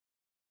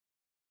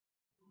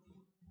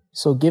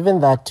So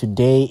given that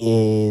today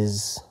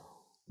is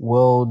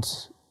World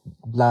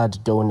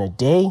Blood Donor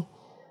Day,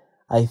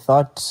 I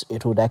thought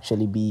it would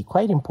actually be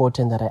quite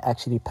important that I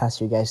actually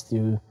pass you guys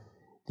through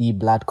the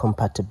blood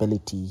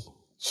compatibility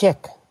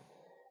check.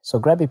 So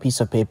grab a piece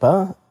of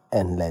paper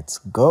and let's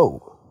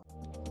go.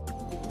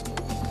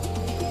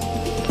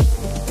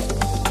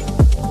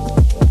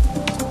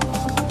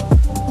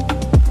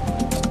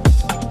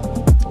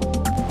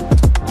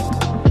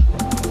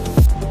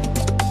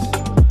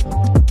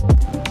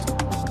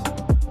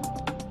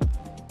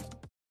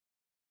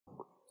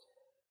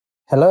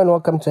 Hello and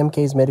welcome to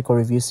MK's Medical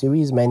Review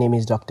Series. My name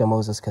is Dr.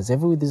 Moses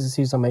Kazevu. This is a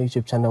series on my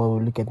YouTube channel where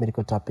we look at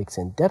medical topics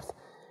in depth.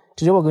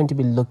 Today we're going to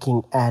be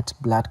looking at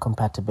blood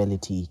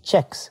compatibility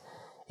checks.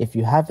 If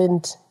you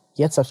haven't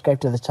yet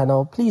subscribed to the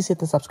channel, please hit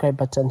the subscribe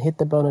button, hit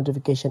the bell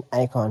notification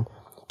icon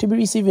to be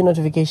receiving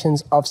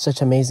notifications of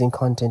such amazing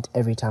content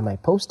every time I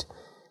post.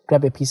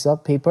 Grab a piece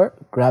of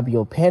paper, grab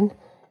your pen,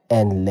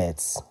 and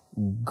let's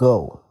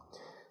go.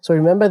 So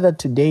remember that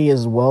today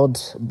is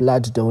World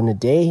Blood Donor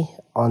Day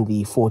on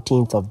the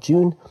 14th of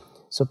June.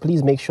 So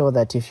please make sure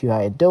that if you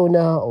are a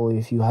donor or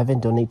if you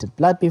haven't donated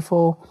blood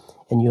before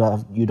and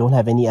you don't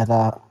have any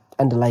other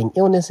underlying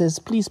illnesses,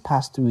 please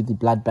pass through the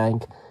blood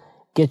bank,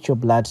 get your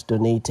blood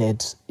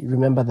donated.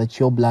 Remember that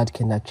your blood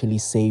can actually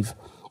save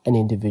an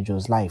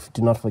individual's life.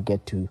 Do not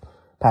forget to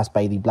pass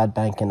by the blood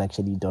bank and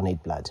actually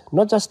donate blood.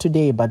 Not just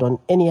today, but on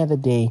any other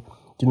day,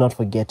 do not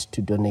forget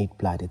to donate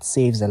blood. It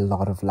saves a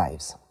lot of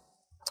lives.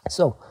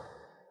 So,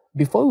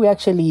 before we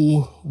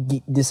actually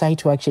decide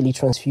to actually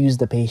transfuse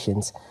the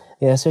patients,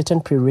 there are certain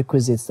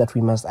prerequisites that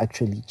we must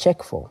actually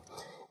check for.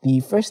 The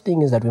first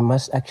thing is that we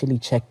must actually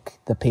check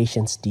the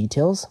patient's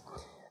details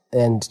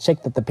and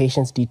check that the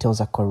patient's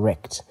details are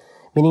correct,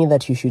 meaning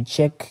that you should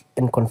check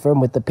and confirm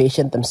with the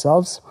patient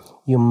themselves.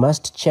 You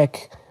must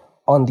check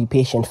on the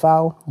patient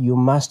file. You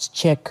must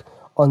check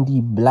on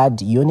the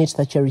blood unit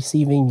that you're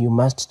receiving. You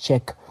must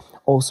check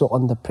also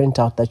on the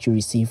printout that you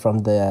receive from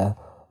the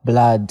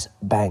blood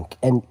bank,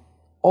 and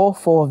all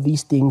four of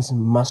these things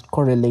must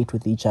correlate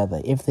with each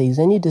other. If there is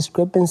any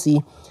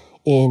discrepancy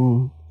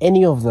in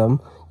any of them,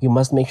 you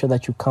must make sure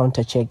that you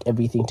counter check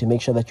everything to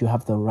make sure that you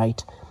have the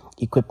right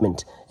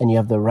equipment and you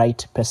have the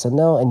right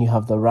personnel and you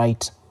have the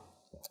right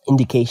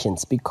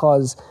indications,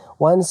 because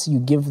once you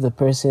give the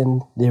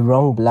person the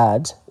wrong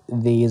blood,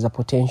 there is a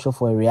potential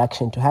for a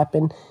reaction to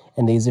happen,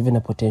 and there is even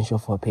a potential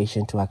for a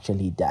patient to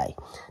actually die.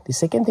 The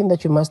second thing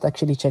that you must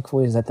actually check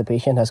for is that the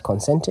patient has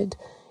consented.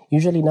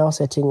 Usually in our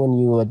setting, when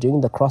you are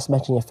doing the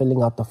cross-matching, you're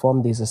filling out the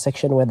form, there's a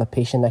section where the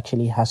patient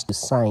actually has to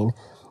sign,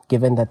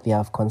 given that they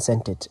have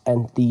consented.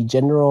 And the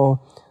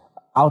general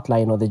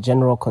outline or the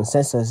general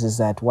consensus is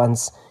that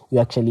once you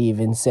actually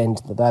even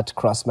send that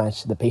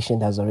cross-match, the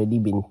patient has already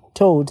been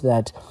told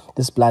that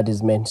this blood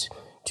is meant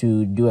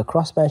to do a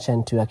cross-match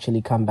and to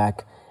actually come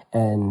back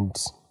and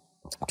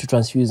to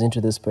transfuse into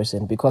this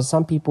person. Because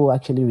some people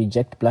actually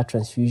reject blood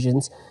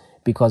transfusions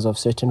because of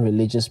certain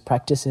religious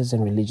practices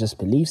and religious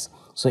beliefs.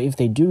 So if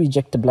they do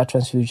reject the blood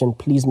transfusion,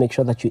 please make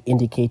sure that you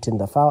indicate in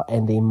the file,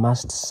 and they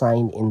must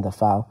sign in the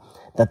file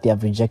that they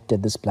have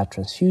rejected this blood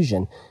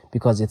transfusion,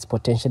 because it's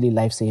potentially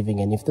life-saving.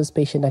 And if this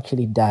patient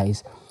actually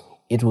dies,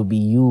 it will be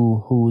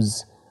you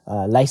whose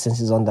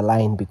license is on the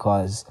line,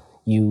 because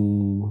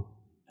you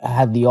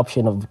had the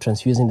option of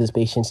transfusing this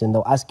patient, and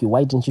they'll ask you,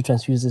 why didn't you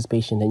transfuse this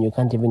patient? And you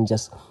can't even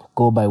just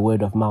go by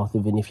word of mouth,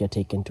 even if you're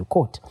taken to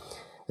court.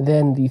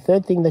 Then the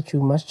third thing that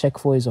you must check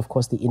for is, of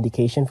course, the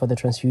indication for the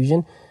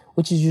transfusion,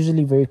 which is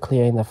usually very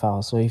clear in the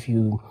file. So if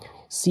you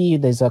see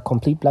there's a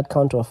complete blood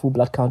count or a full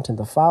blood count in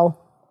the file,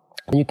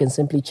 you can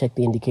simply check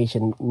the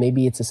indication.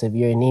 Maybe it's a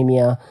severe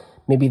anemia,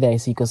 maybe they're a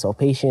sickle cell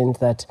patient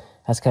that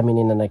has come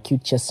in an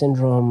acute chest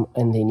syndrome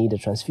and they need a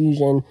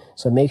transfusion.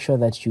 So make sure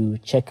that you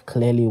check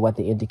clearly what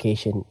the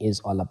indication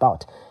is all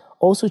about.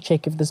 Also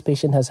check if this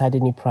patient has had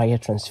any prior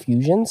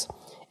transfusions,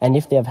 and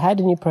if they have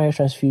had any prior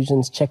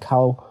transfusions, check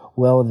how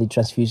well the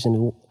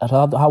transfusions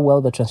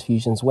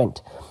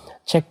went.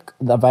 Check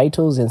the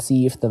vitals and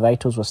see if the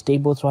vitals were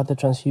stable throughout the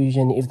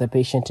transfusion, if the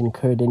patient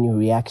incurred any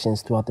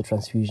reactions throughout the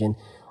transfusion,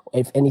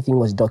 if anything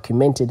was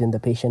documented in the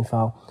patient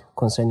file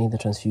concerning the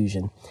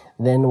transfusion.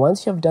 Then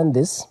once you have done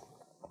this,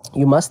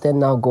 you must then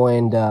now go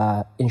and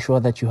ensure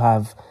that you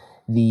have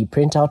the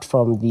printout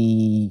from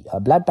the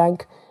blood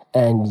bank,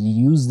 and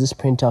use this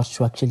printout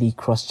to actually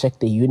cross-check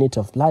the unit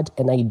of blood.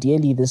 And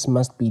ideally, this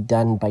must be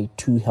done by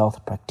 2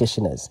 health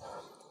practitioners.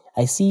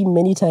 I see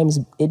many times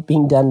it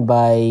being done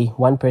by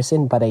one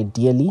person, but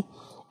ideally,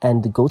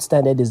 and the gold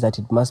standard is that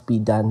it must be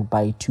done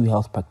by 2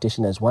 health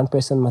practitioners. One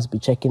person must be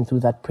checking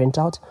through that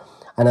printout.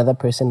 Another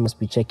person must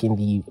be checking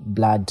the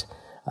blood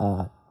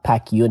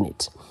pack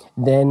unit.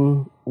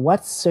 Then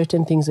what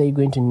certain things are you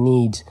going to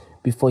need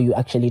before you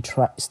actually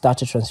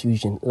start a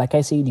transfusion? Like I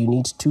said, you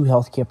need 2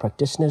 healthcare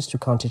practitioners to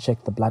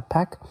counter-check the blood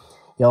pack.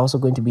 You're also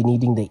going to be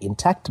needing the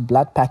intact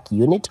blood pack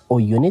unit or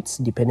units,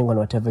 depending on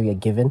whatever you're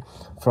given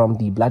from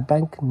the blood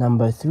bank.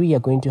 Number 3, you're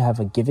going to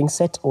have a giving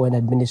set or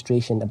a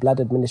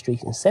blood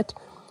administration set,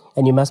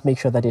 and you must make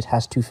sure that it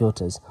has 2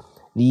 filters.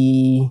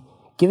 The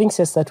giving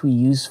sets that we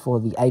use for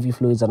the IV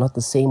fluids are not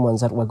the same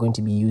ones that we're going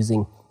to be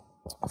using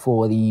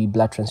for the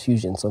blood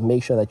transfusion. So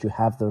make sure that you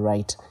have the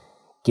right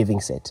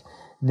giving set.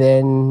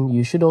 Then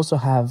you should also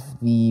have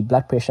the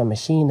blood pressure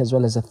machine as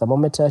well as a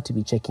thermometer to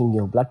be checking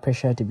your blood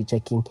pressure, to be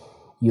checking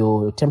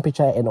your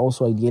temperature, and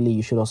also ideally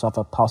you should also have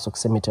a pulse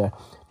oximeter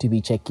to be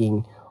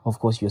checking, of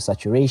course, your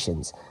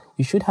saturations.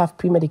 You should have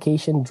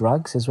pre-medication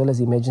drugs as well as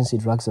emergency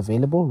drugs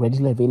available,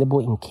 readily available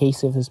in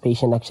case if this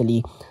patient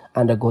actually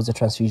undergoes a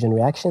transfusion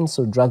reaction.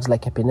 So drugs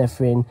like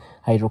epinephrine,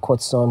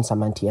 hydrocortisone, some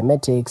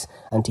antiemetics,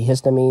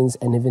 antihistamines,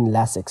 and even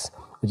Lasix,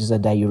 which is a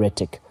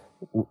diuretic,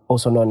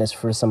 also known as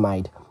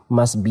furosemide,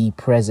 must be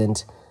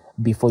present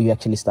before you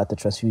actually start the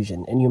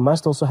transfusion. And you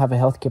must also have a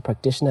healthcare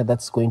practitioner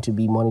that's going to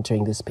be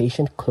monitoring this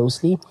patient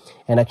closely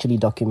and actually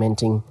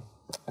documenting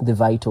the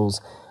vitals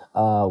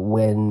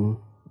when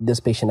this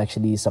patient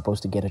actually is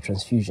supposed to get a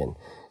transfusion.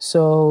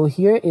 So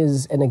here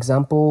is an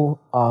example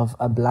of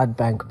a blood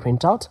bank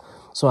printout.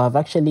 So I've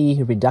actually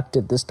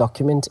redacted this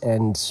document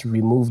and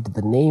removed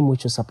the name,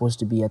 which is supposed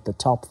to be at the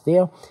top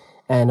there.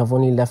 And I've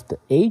only left the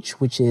age,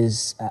 which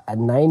is a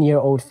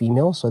 9-year-old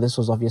female. So this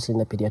was obviously in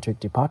the pediatric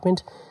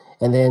department.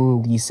 And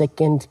then the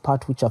second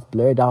part, which I've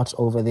blurred out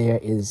over there,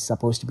 is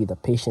supposed to be the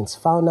patient's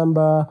file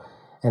number.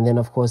 And then,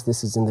 of course,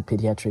 this is in the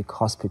pediatric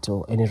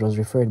hospital, and it was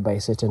referred by a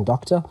certain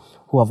doctor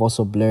who I've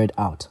also blurred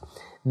out.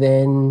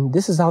 Then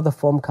this is how the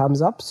form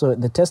comes up. So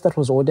the test that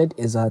was ordered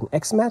is an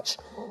X-match,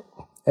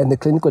 and the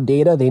clinical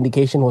data, the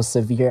indication was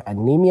severe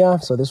anemia.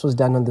 So this was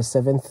done on the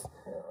 7th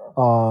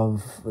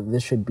of,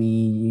 this should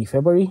be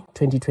February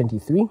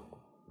 2023,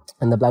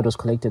 and the blood was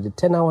collected at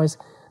 10 hours.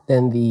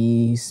 Then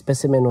the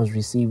specimen was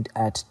received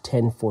at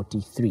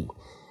 10:43.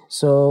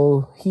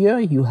 So here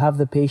you have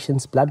the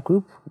patient's blood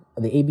group.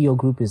 The ABO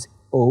group is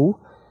O,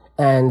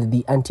 and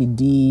the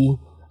anti-D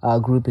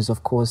group is,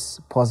 of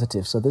course,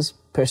 positive. So this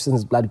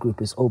person's blood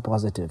group is O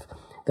positive.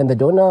 Then the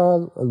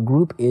donor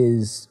group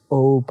is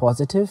O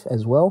positive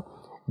as well.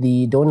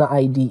 The donor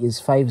ID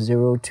is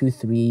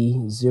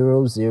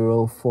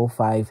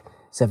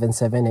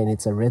 5023004577, and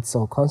it's a red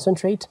cell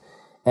concentrate.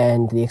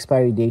 And the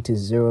expiry date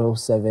is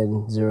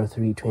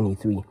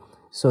 07/03/23.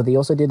 So they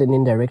also did an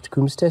indirect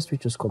Coombs test,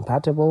 which was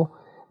compatible.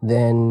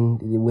 Then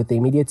with the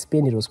immediate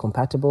spin, it was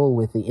compatible.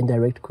 With the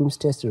indirect Coombs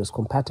test, it was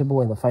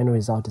compatible. And the final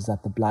result is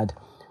that the blood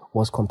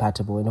was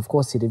compatible. And of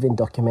course, it even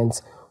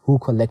documents who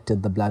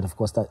collected the blood. Of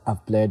course, that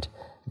I've blurred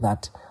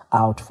that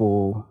out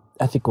for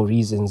ethical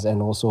reasons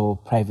and also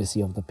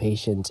privacy of the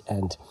patient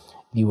and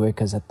the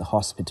workers at the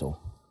hospital.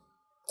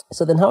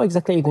 So then how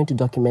exactly are you going to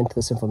document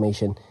this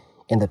information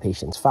in the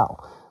patient's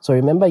file? So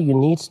remember, you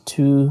need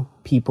 2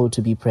 people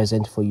to be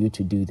present for you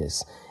to do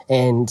this.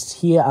 And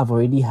here I've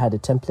already had a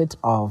template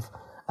of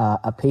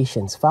a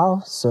patient's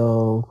file.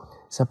 So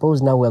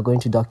suppose now we're going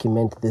to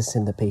document this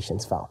in the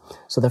patient's file.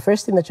 So the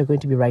first thing that you're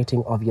going to be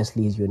writing,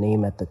 obviously, is your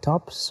name at the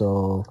top.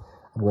 So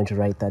I'm going to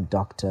write that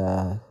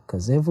Dr.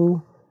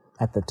 Kazevu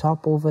at the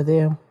top over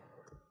there.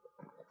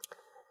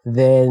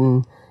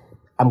 Then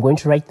I'm going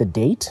to write the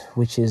date,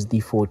 which is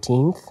the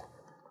 14th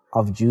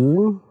of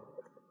June,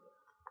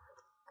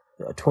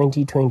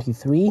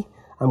 2023.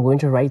 I'm going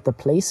to write the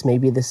place.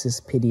 Maybe this is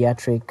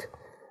pediatric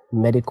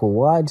medical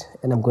ward,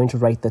 and I'm going to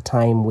write the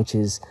time, which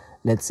is,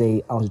 let's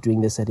say I was doing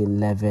this at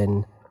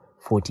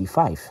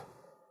 11:45.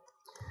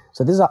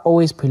 So these are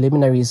always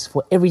preliminaries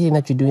for everything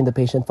that you do in the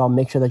patient file.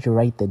 Make sure that you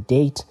write the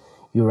date,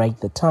 you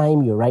write the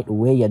time, you write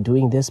where you're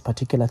doing this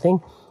particular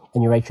thing,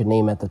 and you write your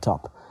name at the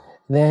top.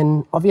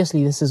 Then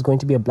obviously this is going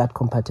to be a blood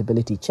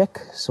compatibility check.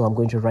 So I'm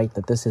going to write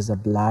that this is a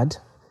blood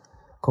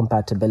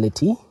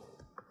compatibility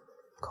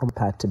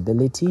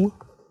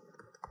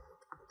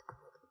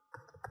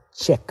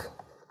check.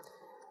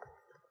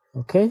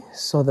 Okay,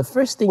 so the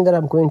first thing that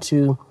I'm going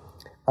to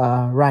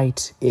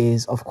write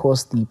is, of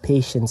course, the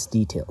patient's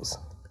details.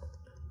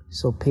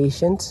 So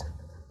patient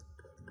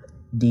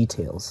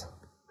details.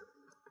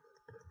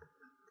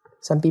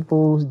 Some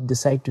people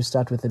decide to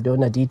start with the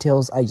donor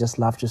details. I just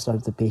love to start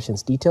with the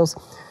patient's details.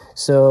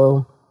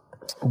 So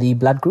the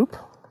blood group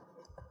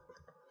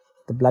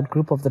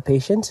of the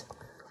patient.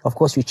 Of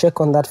course, you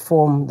check on that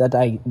form that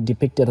I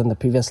depicted on the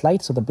previous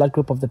slide. So the blood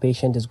group of the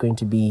patient is going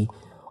to be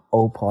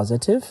O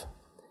positive.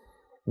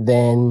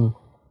 Then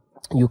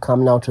you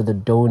come now to the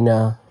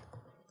donor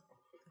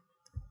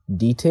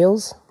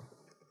details.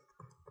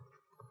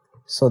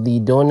 So the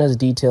donor's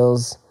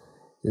details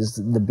is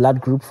the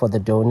blood group for the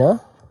donor.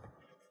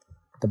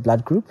 The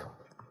blood group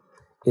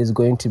is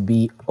going to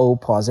be O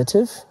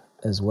positive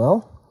as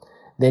well.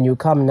 Then you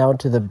come now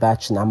to the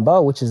batch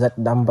number, which is that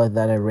number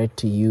that I read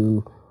to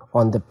you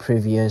on the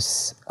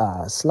previous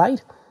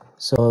slide.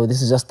 So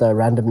this is just a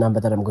random number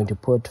that I'm going to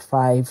put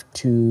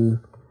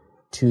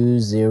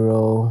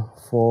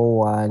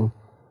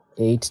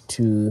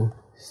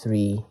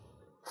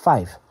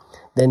 5220418235.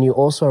 Then you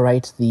also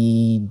write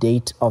the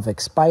date of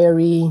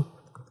expiry,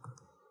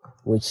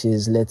 which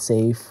is, let's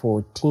say,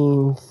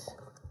 14th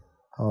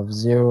of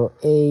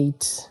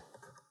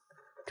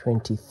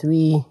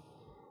 08/23.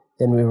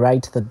 Then we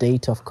write the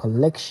date of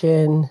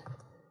collection.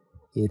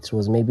 It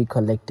was maybe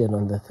collected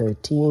on the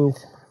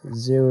 13th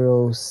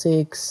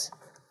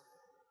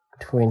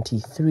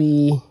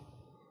 0623.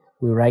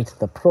 We write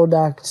the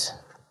product.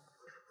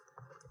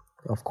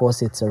 Of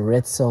course, it's a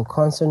red cell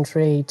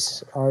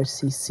concentrate,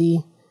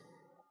 RCC,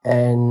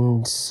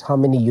 and how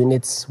many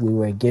units we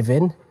were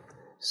given.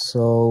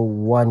 So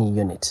 1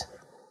 unit.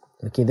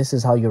 Okay, this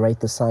is how you write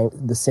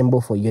the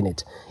symbol for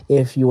unit.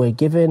 If you were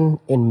given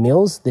in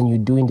mils, then you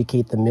do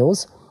indicate the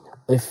mils.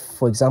 If,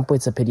 for example,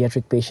 it's a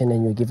pediatric patient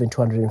and you're given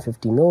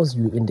 250 mils,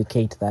 you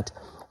indicate that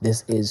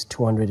this is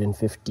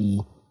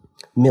 250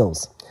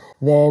 mils.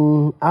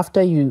 Then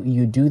after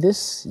you do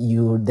this,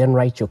 you then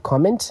write your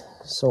comment.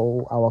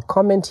 So our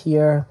comment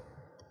here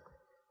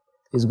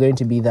is going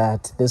to be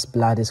that this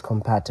blood is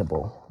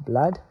compatible.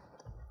 Blood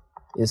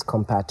is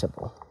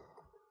compatible.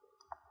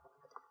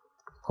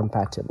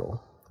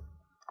 Compatible.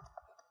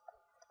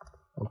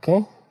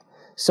 Okay,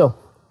 so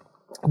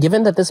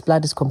given that this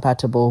blood is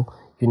compatible,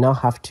 you now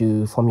have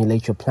to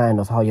formulate your plan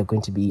of how you're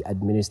going to be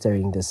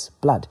administering this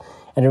blood.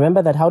 And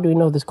remember that how do we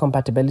know this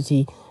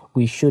compatibility?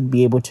 We should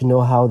be able to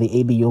know how the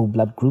ABO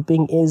blood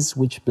grouping is,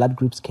 which blood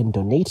groups can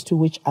donate to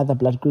which other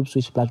blood groups,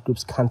 which blood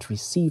groups can't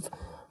receive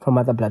from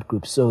other blood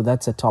groups. So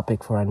that's a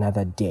topic for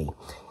another day.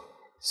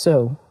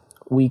 So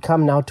we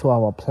come now to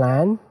our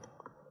plan.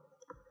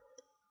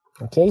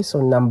 Okay,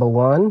 so number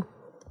 1,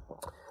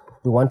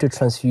 we want to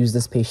transfuse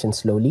this patient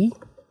slowly.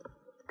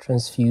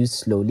 Transfuse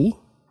slowly.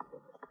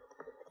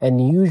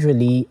 And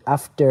usually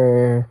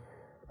after,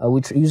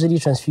 we usually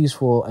transfuse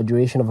for a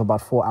duration of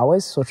about 4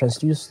 hours. So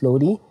transfuse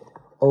slowly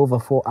over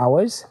 4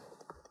 hours.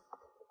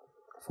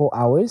 4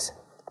 hours.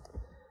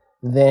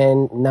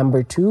 Then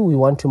number 2, we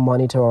want to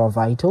monitor our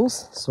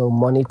vitals. So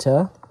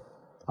monitor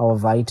our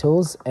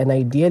vitals. And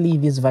ideally,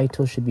 these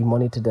vitals should be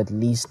monitored at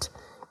least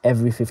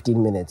every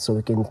 15 minutes. So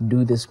we can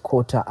do this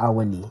quarter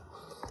hourly.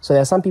 So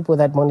there are some people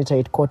that monitor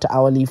it quarter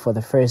hourly for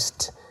the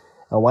first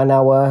 1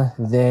 hour,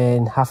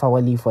 then half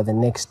hourly for the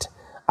next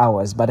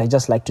hours. But I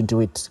just like to do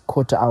it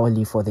quarter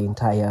hourly for the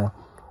entire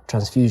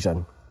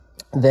transfusion.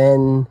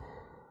 Then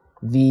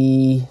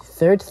the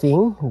third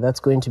thing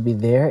that's going to be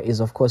there is,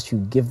 of course, you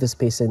give this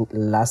patient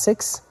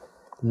Lasix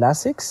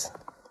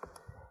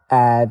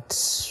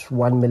at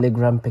 1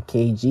 milligram per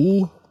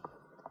kg.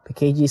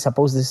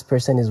 Suppose this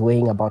person is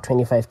weighing about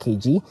 25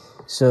 kg.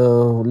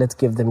 So let's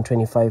give them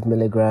 25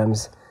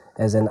 milligrams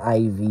as an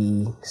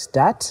IV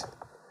stat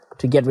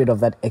to get rid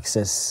of that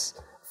excess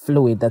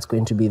fluid that's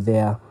going to be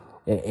there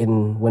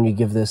when you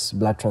give this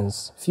blood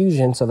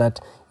transfusion, so that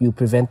you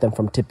prevent them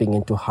from tipping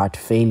into heart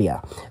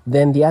failure.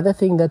 Then the other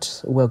thing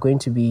that we're going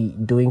to be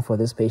doing for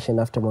this patient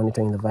after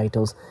monitoring the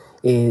vitals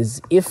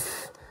is,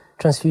 if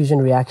transfusion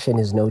reaction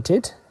is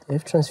noted,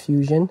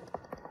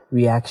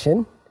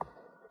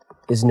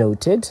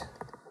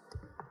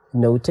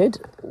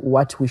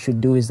 what we should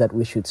do is that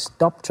we should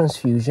stop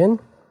transfusion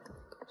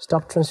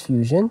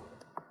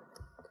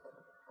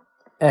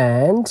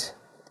and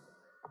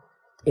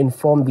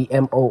inform the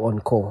MO on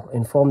call,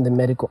 inform the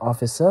medical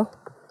officer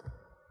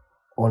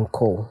on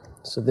call.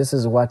 So this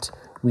is what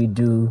we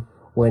do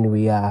when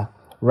we are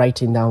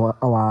writing down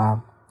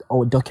or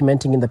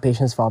documenting in the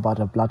patient's file about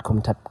a blood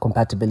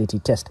compatibility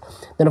test.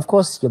 Then, of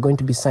course, you're going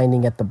to be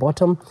signing at the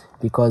bottom,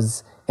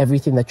 because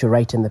everything that you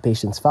write in the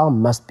patient's file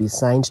must be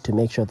signed to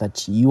make sure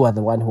that you are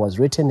the one who has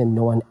written and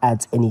no one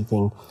adds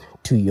anything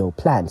to your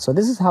plan. So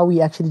this is how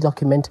we actually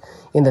document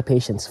in the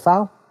patient's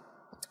file.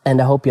 And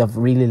I hope you have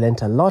really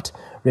learned a lot.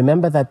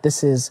 Remember that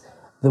this is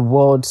the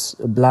World's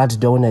Blood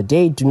Donor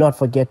Day. Do not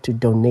forget to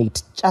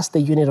donate just a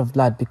unit of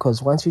blood,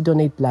 because once you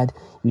donate blood,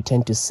 you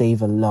tend to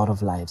save a lot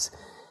of lives.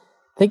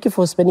 Thank you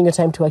for spending your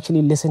time to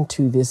actually listen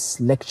to this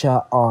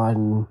lecture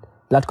on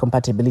blood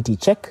compatibility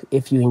check.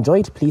 If you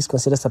enjoyed, please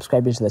consider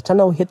subscribing to the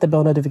channel. Hit the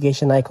bell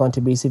notification icon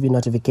to be receiving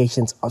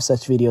notifications of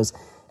such videos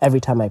every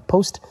time I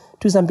post.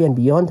 To Zambia and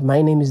beyond,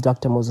 my name is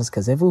Dr. Moses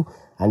Kazevu.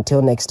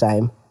 Until next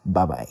time,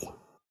 bye-bye.